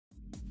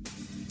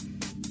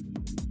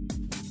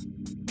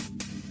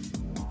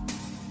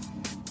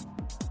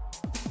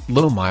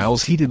Low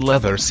miles heated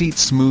leather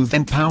seats, smooth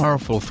and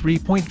powerful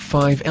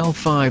 3.5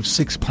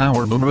 L56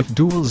 power moonroof,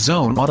 dual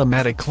zone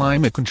automatic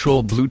climate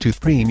control, Bluetooth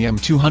premium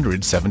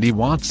 270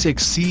 watt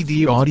 6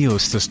 CD audio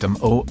system,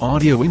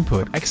 audio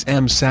input,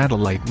 XM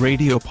satellite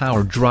radio,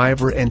 power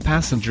driver and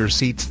passenger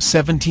seats,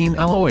 17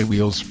 alloy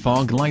wheels,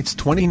 fog lights,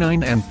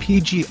 29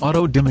 mpg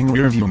auto dimming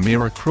rearview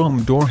mirror,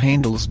 chrome door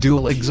handles,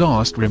 dual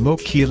exhaust, remote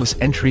keyless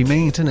entry,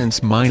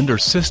 maintenance minder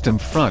system,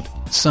 front,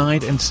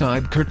 side and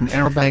side curtain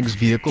airbags,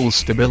 vehicle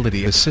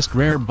stability assist,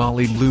 rear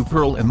Bali Blue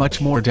Pearl and much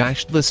more.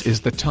 This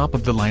is the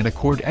top-of-the-line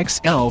Accord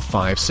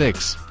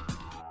XL56.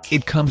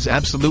 It comes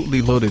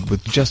absolutely loaded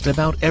with just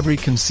about every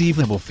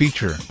conceivable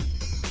feature,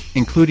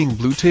 including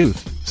Bluetooth,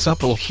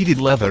 supple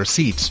heated leather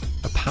seats,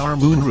 a power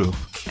moonroof,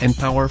 and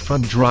power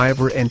front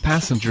driver and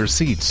passenger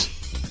seats.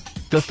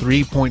 The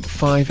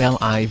 3.5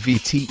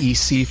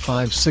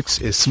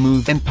 LIVTEC56 is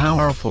smooth and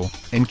powerful,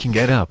 and can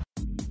get up